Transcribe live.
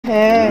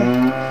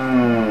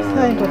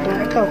Sasa ndio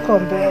tutaweka huko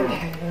mbele.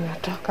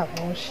 Inatoka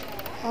moshi.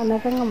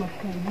 Anapanga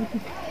mafuta.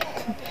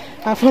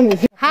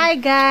 Hi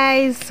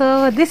guys,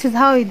 so this is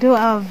how we do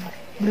our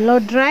blow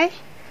dry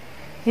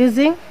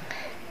using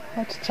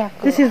hot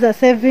charcoal. This is a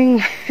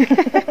saving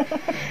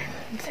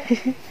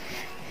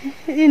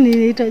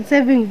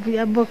saving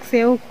box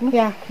ya huku.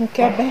 Yeah,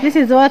 mkebe. This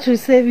is what we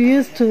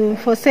use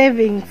for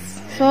savings.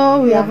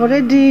 So we have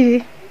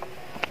already,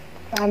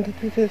 and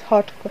this is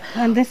hot,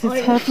 and this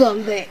is hot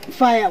from the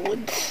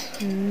firewood.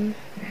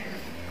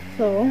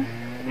 So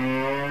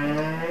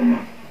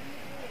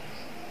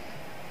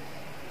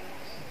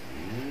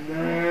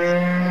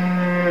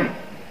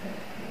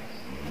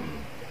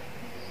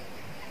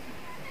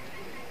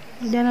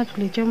jana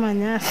tulichoma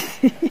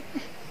nyasi.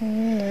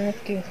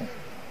 Okay.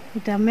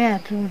 Itamea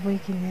tu mvua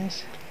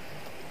ikinyesha.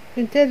 If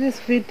you enjoyed this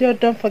video,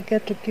 don't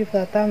forget to give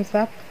a thumbs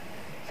up.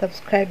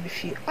 Subscribe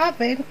if you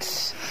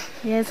haven't.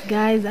 Yes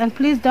guys, and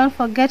please don't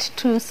forget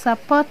to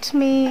support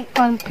me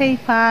on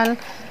PayPal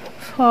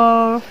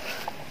for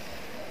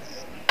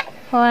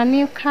a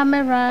new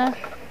camera.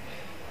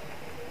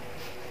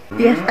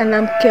 Yes, and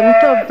I'm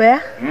Kemto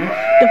Bear.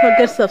 Don't forget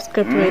to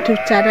subscribe to my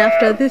YouTube channel.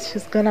 After this,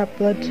 she's gonna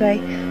blow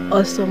dry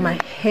also my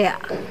hair.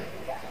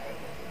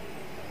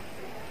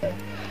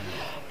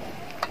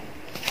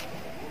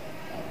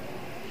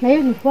 Na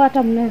hiyo ni kwa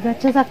hata mnaweza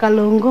cheza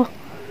kalongo.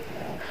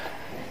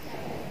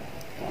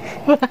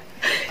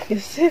 You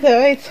see the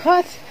way it's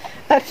hot?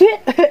 Ati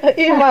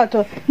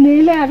imato. Ni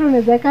ile hata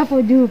unaweza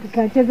kapo juu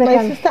ukacheza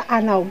kalongo. My sister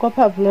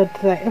anaogopa blow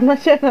dry.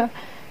 Unachana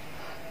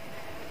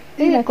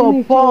iko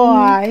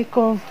poa,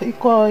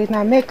 iko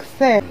ina make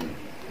sense.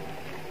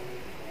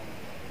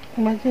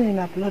 Imagine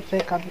ina blow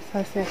dry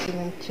kabisa, si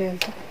akina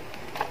mchezo.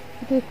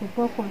 Iko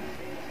poa kwa.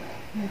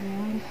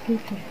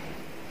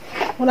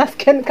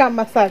 Unasikia ni kama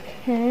massage?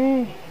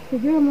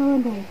 Sijui mama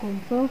ndo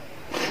uko.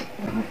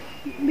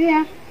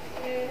 Bia.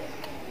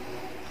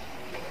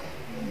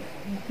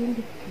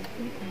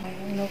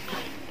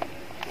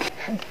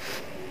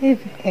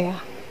 Hivi ya.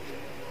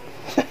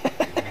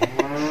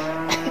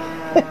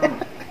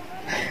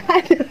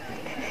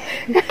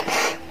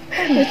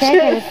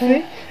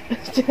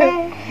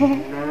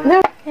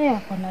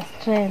 Kuna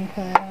strength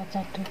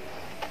wacha tu.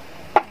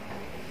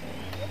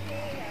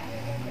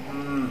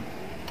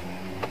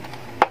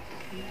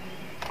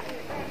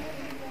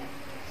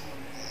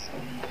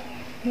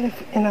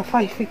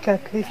 Inafaa ifike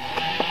at least.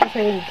 Sasa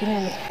hiyo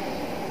nyingine.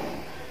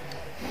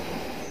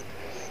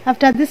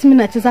 After this mimi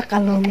nacheza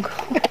kalongo.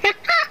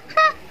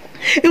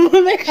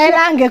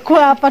 Ila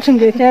angekuwa hapa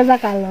tungecheza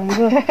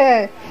kalongo.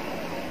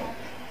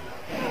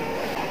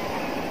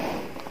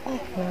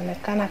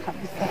 Inaonekana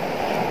kabisa.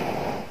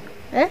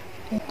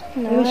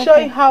 We'll show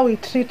you how we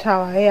treat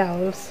our hair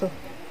also.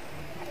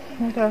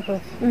 We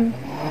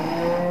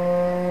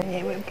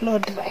blow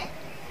dry.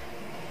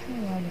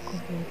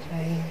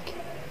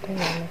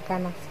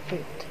 Inaonekana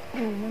straight.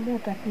 Ndio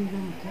utakiza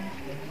mtu.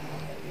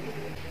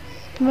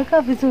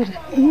 Tumekaa vizuri.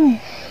 Ni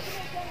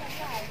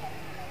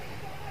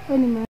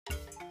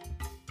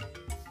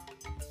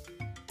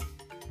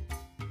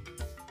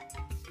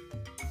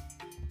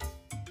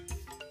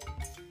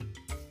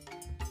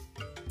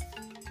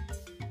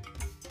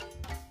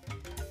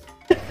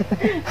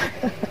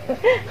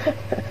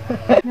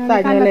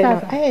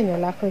nywele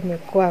lako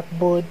imekuwa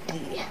body.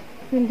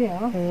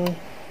 Ndio.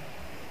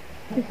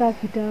 Kisa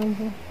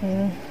kitambo.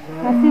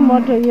 Asi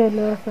moto hiyo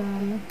leo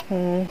sana.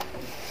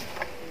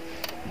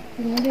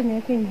 Ndio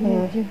niweke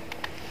ingine juu.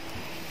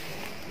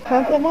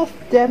 Sasa most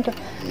gentle.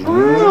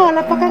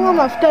 Wanapakanga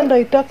mafuta ndo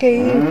itoke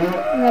hii.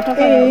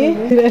 Inatoka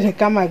ile ni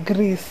kama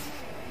grease.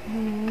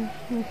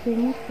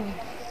 Nasimika.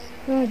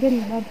 Ndio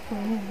ni bad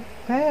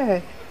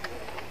sana.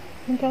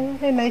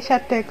 Ndio inaisha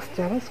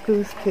texture.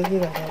 Usikisikie ile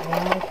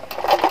ndio.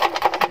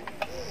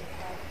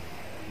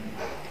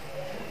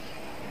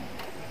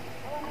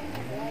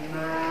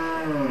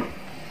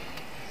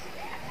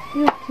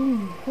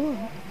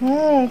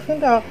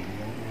 Sinda.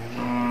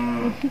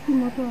 Ukiki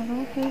moto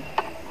haraka.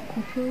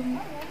 Kuchoma.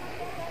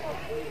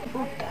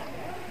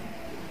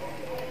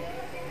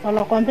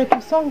 Wanakuambia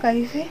kusonga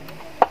hivi.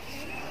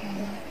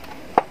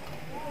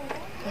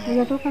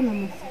 Inatoka na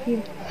masikio.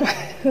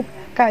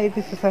 Kaa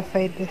hivi sasa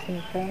side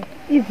sasa.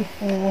 Hivi.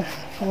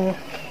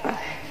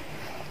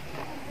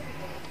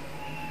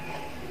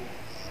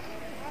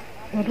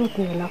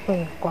 Ndio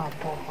lako kwa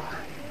poa.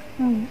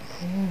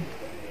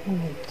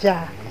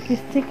 Umejaa.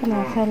 Kistiki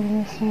na asali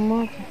nusu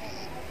moja.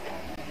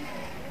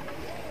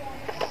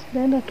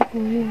 Naenda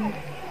tukumia.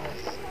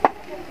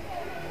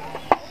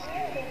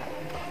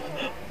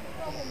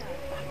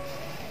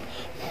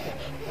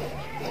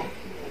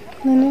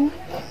 Nini?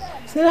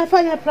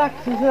 Sinafanya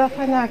practice,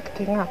 sinafanya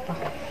acting hapa.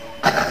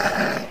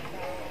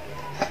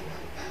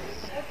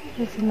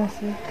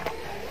 Sinasi.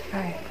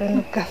 Hai,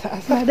 penuka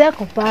sasa. Baada ya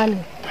kupale.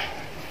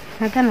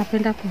 Hata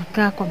napenda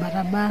kukaa kwa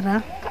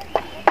barabara.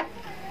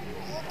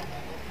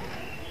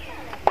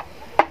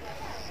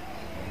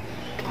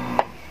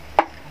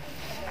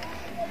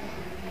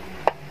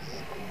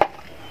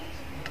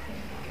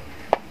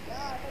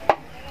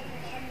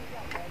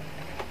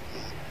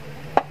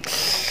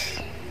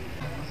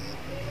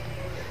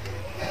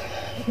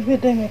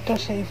 Video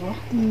imetosha hivyo.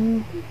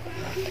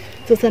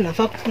 Sasa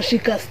nafaa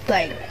kukushika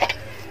style.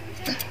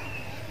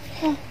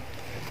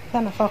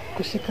 Sasa nafaa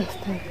kukushika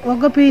style.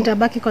 Wagopi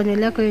itabaki kwa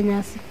nywele yako hiyo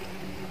nyasi.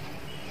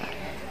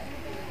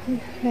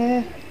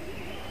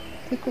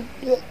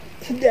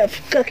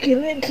 Sijafika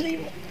kireti.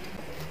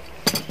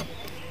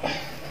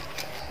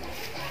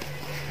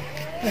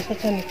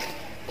 Sasa ni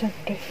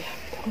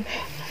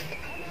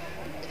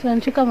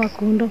tunashika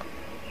makundo.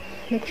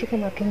 Nikushuka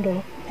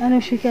matundo. Yaani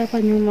ushike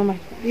hapa nyuma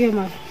hiyo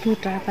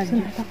matuta hapa juu.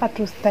 Nataka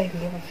tu style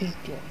ya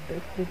video.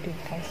 Video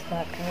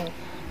kaisa tu.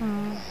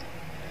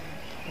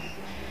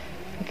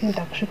 Lakini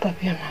nitakushuka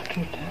pia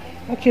matuta.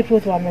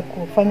 Kitu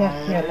wamekufanya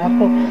nywele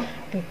yako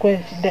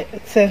ikuwe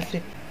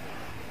sensitive.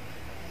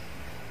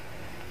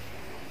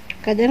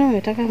 Kajana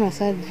umetaka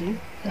masaji.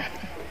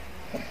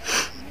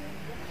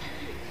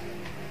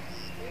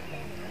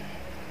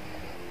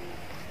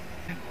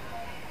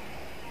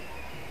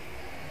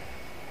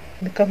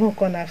 Ni kama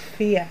uko na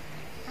fear.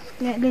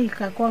 Ndio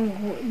ikakuwa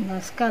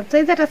na scalp.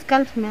 Sasa hata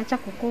scalp imeacha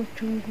kukua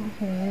uchungu.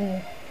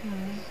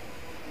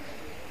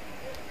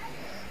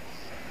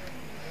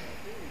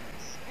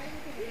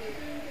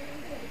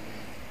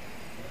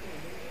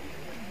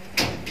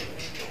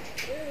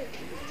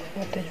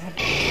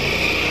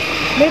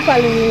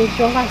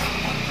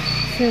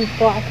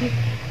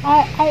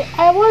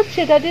 I watched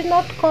it. I did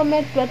not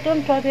comment, but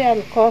don't worry,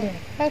 I'll comment.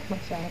 Like my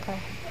shanka.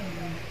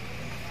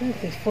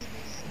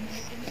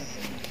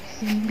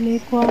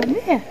 Nilikuwa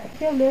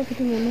sio leo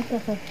kitu nimenuka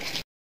sasa.